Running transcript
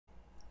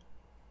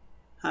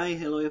Hi,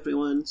 hello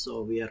everyone. So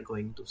we are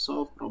going to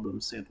solve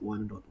problem set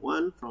 1.1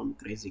 from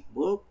Kreyszig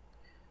book.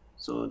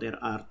 So there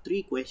are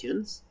three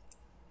questions.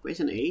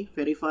 Question A,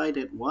 verify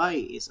that y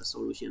is a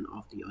solution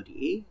of the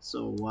ODE.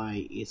 So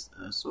y is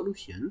a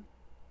solution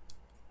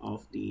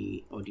of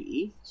the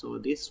ODE. So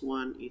this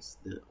one is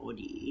the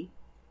ODE,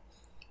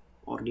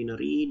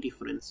 ordinary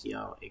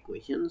differential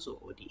equation, so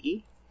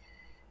ODE.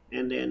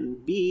 And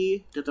then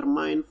B,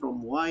 determine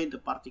from y the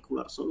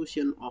particular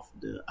solution of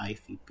the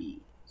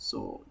IVP.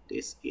 So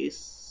this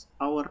is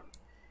our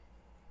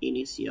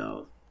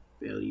initial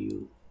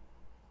value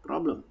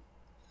problem.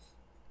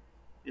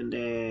 And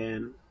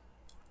then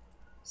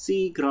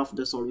C, graph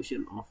the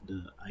solution of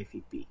the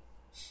IVP.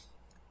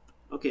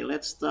 Okay,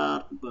 let's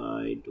start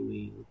by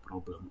doing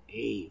problem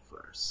A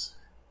first.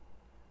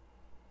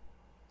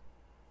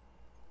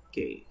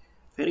 Okay,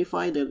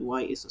 verify that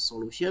y is a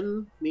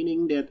solution,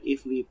 meaning that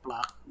if we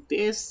plug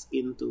this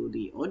into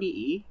the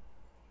ODE,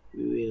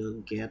 we will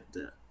get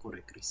the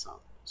correct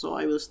result. So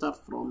I will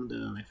start from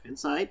the left hand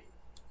side,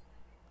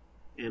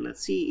 and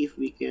let's see if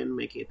we can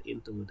make it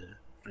into the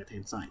right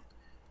hand side.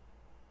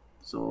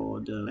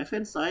 So the left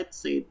hand side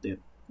said that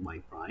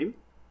y prime,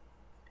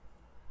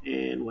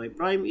 and y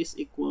prime is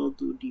equal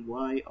to dy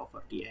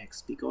over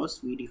dx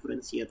because we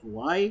differentiate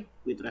y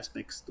with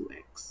respect to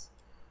x.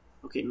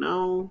 Okay,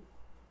 now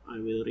I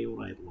will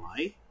rewrite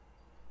y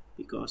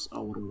because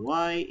our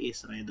y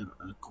is rather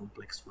a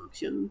complex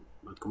function,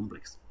 not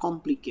complex,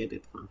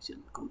 complicated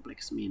function.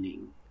 Complex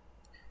meaning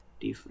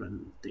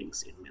different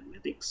things in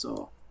mathematics.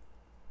 So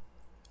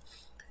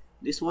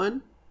this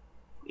one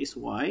is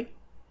y.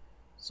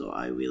 So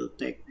I will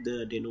take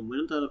the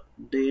denominator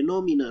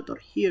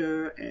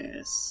here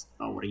as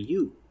our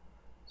u.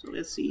 So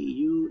let's see,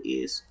 u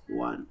is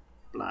 1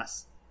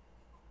 plus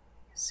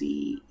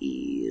c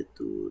e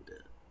to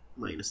the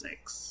minus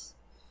x.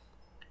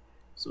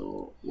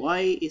 So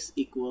y is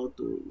equal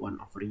to 1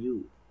 over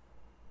u.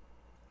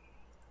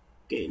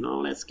 Okay, now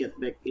let's get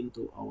back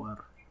into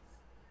our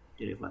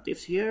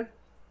derivatives here.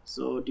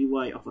 So dy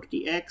over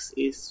dx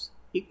is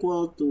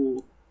equal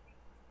to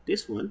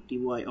this one, dy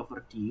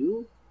over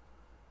du,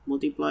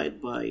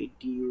 multiplied by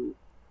du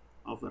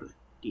over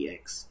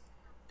dx.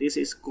 This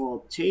is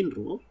called chain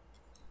rule.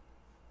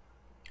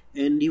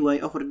 And dy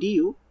over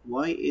du,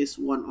 y is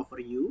 1 over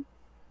u.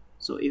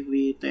 So if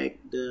we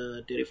take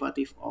the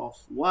derivative of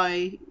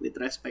y with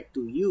respect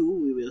to u,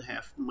 we will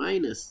have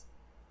minus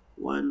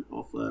 1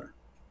 over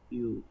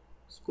u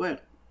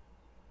squared.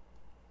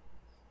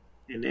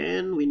 And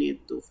then we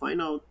need to find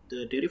out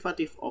the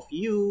derivative of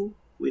u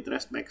with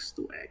respect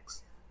to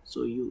x.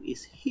 So u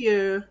is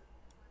here.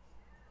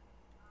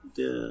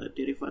 The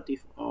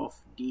derivative of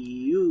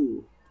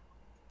du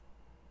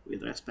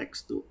with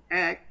respect to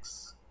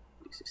x,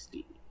 this is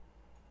d,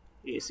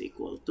 is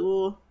equal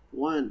to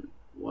 1.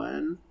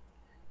 1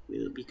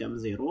 will become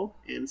 0,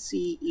 and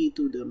c e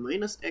to the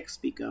minus x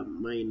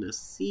become minus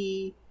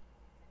c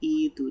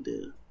e to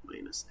the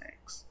minus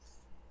x.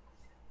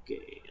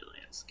 Okay,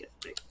 let's get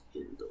back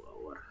into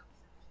our...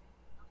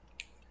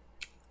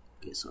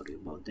 Okay, sorry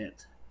about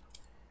that.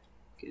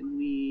 Can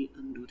we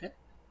undo that?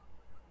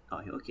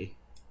 Oh, okay.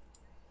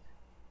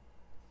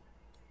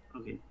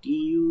 Okay,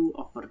 du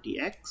over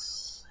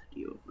dx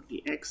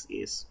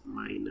is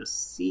minus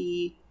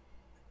c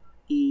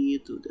e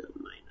to the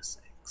minus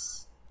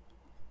x.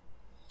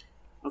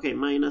 Okay,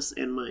 minus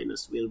and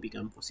minus will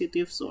become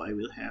positive, so I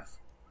will have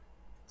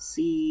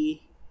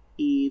c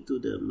e to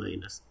the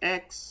minus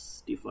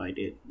x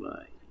divided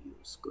by u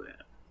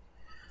squared.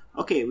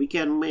 Okay, we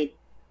can make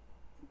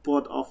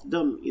both of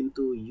them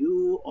into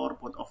u or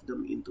both of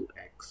them into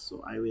x.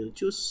 So I will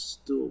choose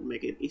to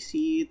make it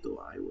easy, so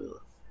I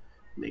will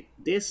make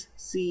this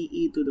c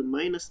e to the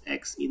minus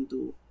x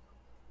into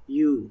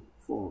u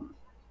form.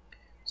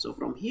 So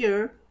from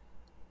here,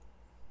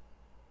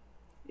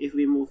 if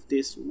we move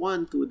this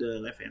 1 to the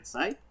left hand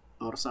side,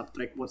 or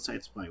subtract both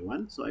sides by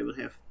 1, so I will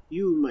have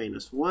u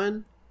minus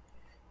 1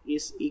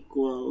 is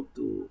equal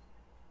to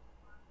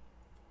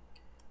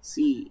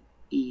c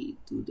e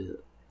to the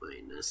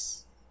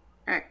minus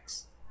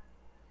x.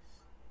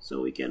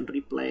 So we can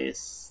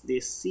replace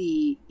this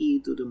c e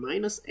to the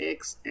minus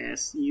x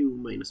as u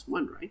minus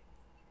 1, right?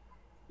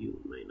 U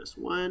minus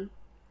 1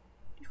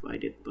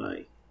 divided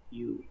by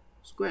u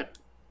squared.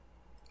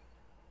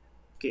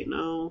 Okay,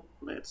 now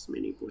let's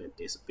manipulate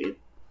this a bit.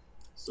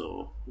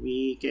 So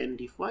we can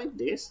divide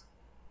this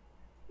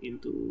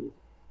into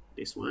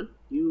this one,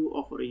 u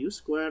over u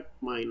squared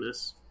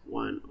minus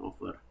 1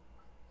 over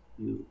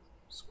u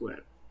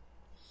squared.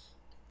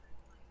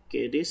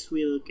 Okay, this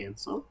will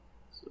cancel.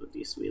 So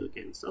this will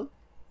cancel.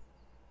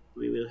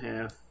 We will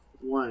have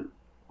 1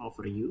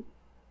 over u.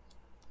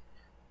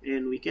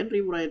 And we can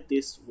rewrite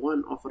this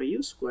 1 over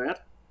u squared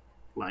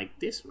like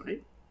this,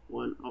 right?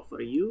 1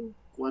 over u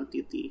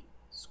quantity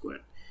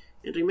squared.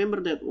 And remember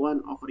that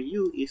 1 over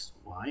u is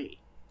y.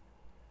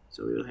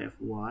 So we will have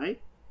y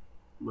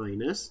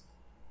minus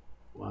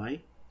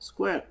y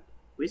squared,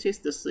 which is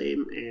the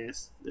same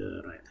as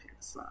the right hand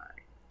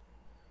side.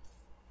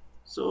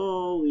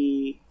 So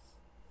we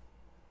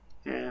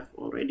have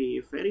already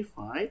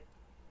verified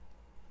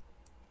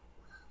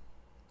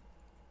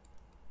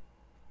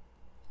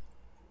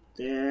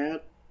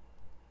that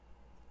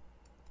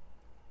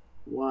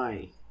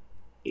y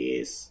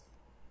is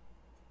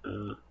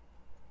a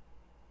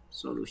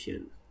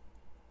solution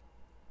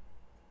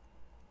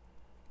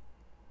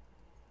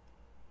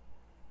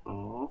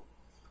of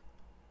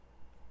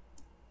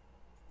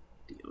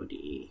the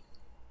ODE.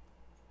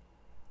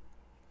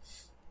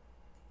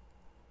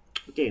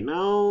 Okay,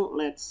 now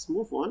let's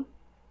move on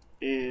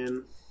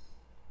and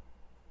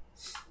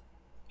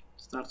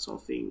start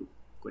solving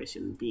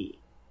question B.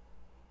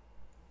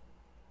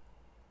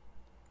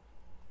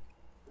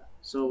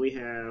 So we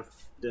have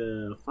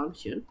the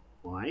function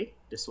y,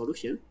 the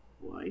solution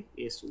y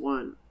is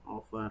 1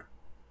 over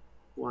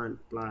 1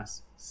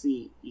 plus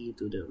c e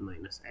to the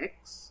minus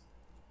x.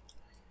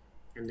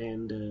 And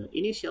then the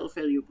initial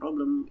value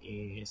problem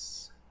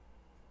is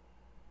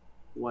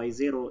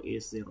y0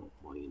 is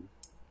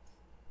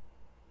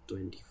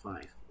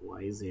 0.25.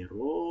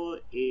 y0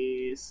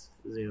 is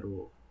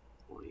 0.25.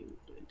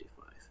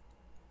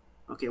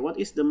 Okay, what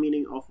is the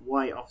meaning of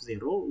y of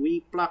 0? We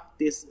plug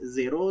this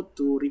 0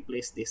 to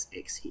replace this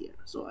x here.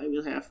 So I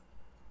will have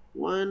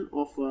 1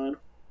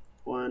 over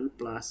 1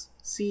 plus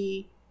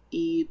c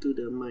e to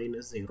the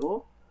minus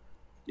 0.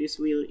 This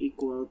will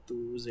equal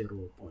to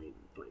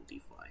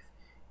 0.25.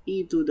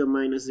 E to the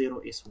minus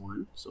 0 is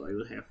 1. So I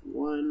will have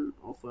 1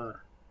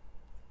 over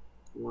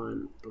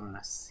 1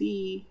 plus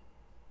c.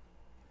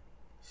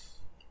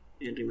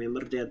 And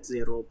remember that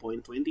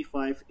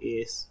 0.25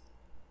 is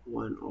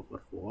 1 over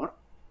 4.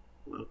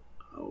 Well,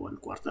 1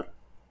 quarter.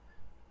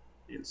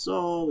 And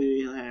so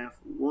we will have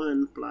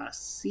 1 plus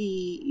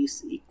c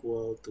is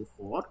equal to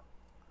 4,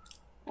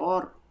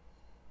 or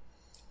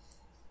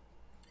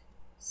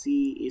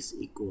c is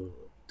equal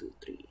to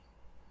 3.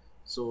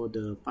 So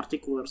the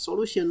particular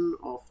solution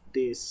of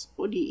this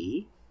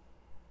ODE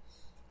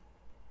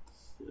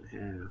will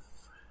have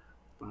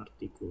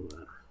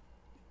particular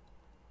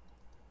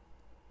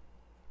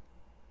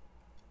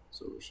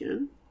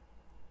solution.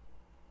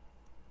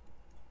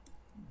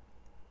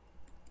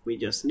 We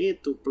just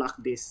need to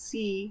plug this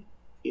c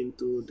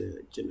into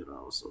the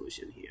general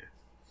solution here.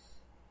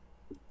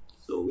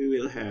 So we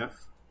will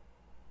have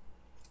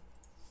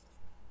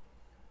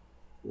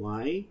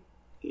y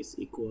is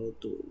equal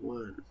to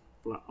 1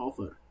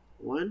 over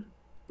 1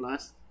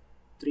 plus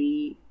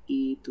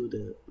 3e to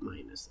the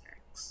minus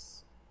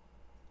x.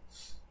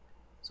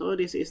 So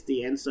this is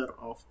the answer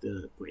of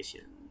the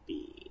question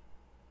B.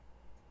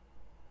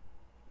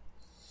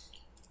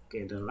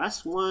 Okay, the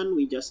last one,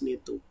 we just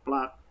need to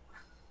plug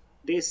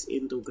this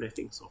into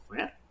graphing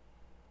software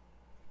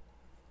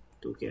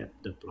to get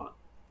the plot.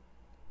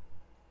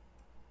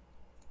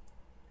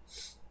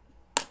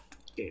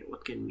 Okay,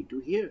 what can we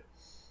do here?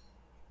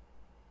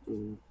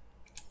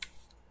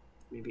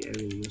 Maybe I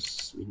will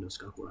use Windows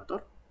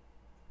calculator.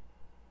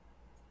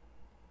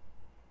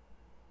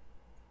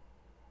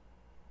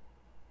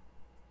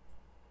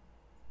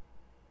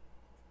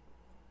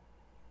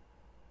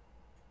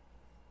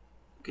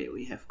 Okay,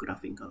 we have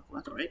graphing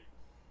calculator, right?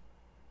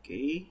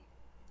 Okay.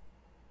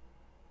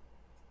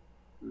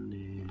 And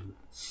then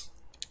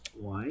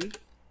y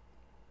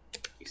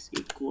is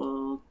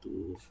equal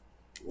to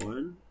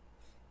 1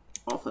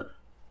 over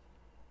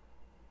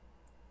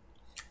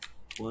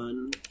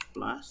 1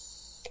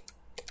 plus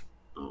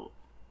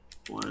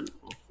 1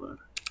 over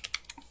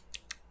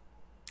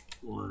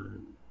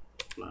 1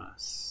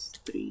 plus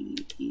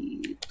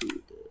 3e to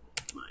the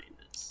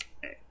minus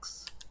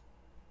x.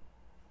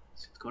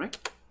 Is it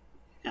correct?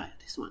 Yeah,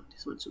 this one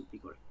should be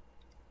correct.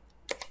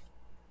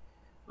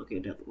 Okay,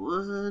 that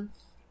one.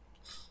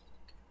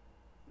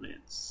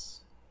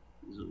 Let's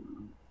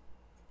zoom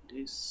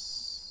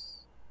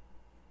this.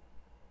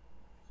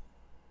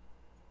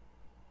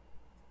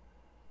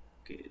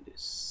 Okay,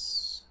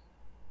 this.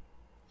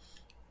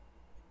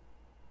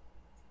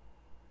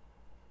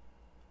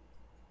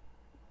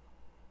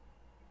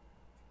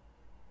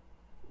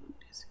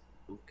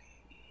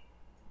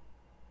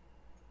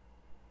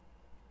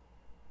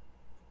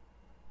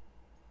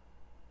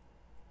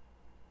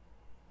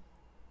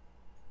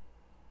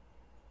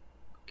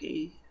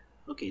 Okay.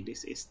 Okay,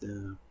 this is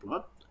the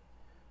plot.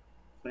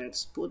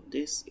 Let's put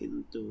this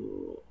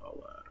into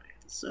our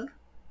answer.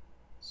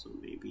 So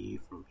maybe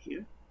from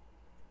here.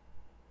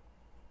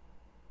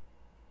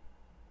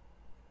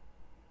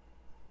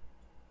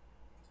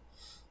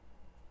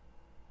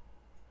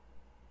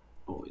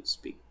 Oh, it's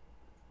big,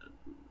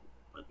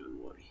 but don't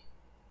worry.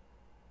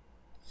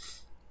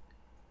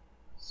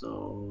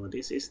 So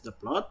this is the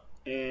plot,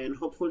 and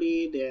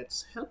hopefully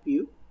that's helped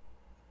you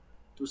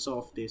to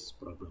solve this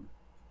problem.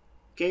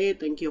 Okay,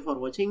 thank you for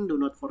watching. Do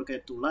not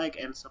forget to like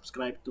and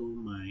subscribe to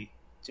my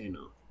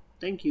channel.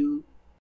 Thank you.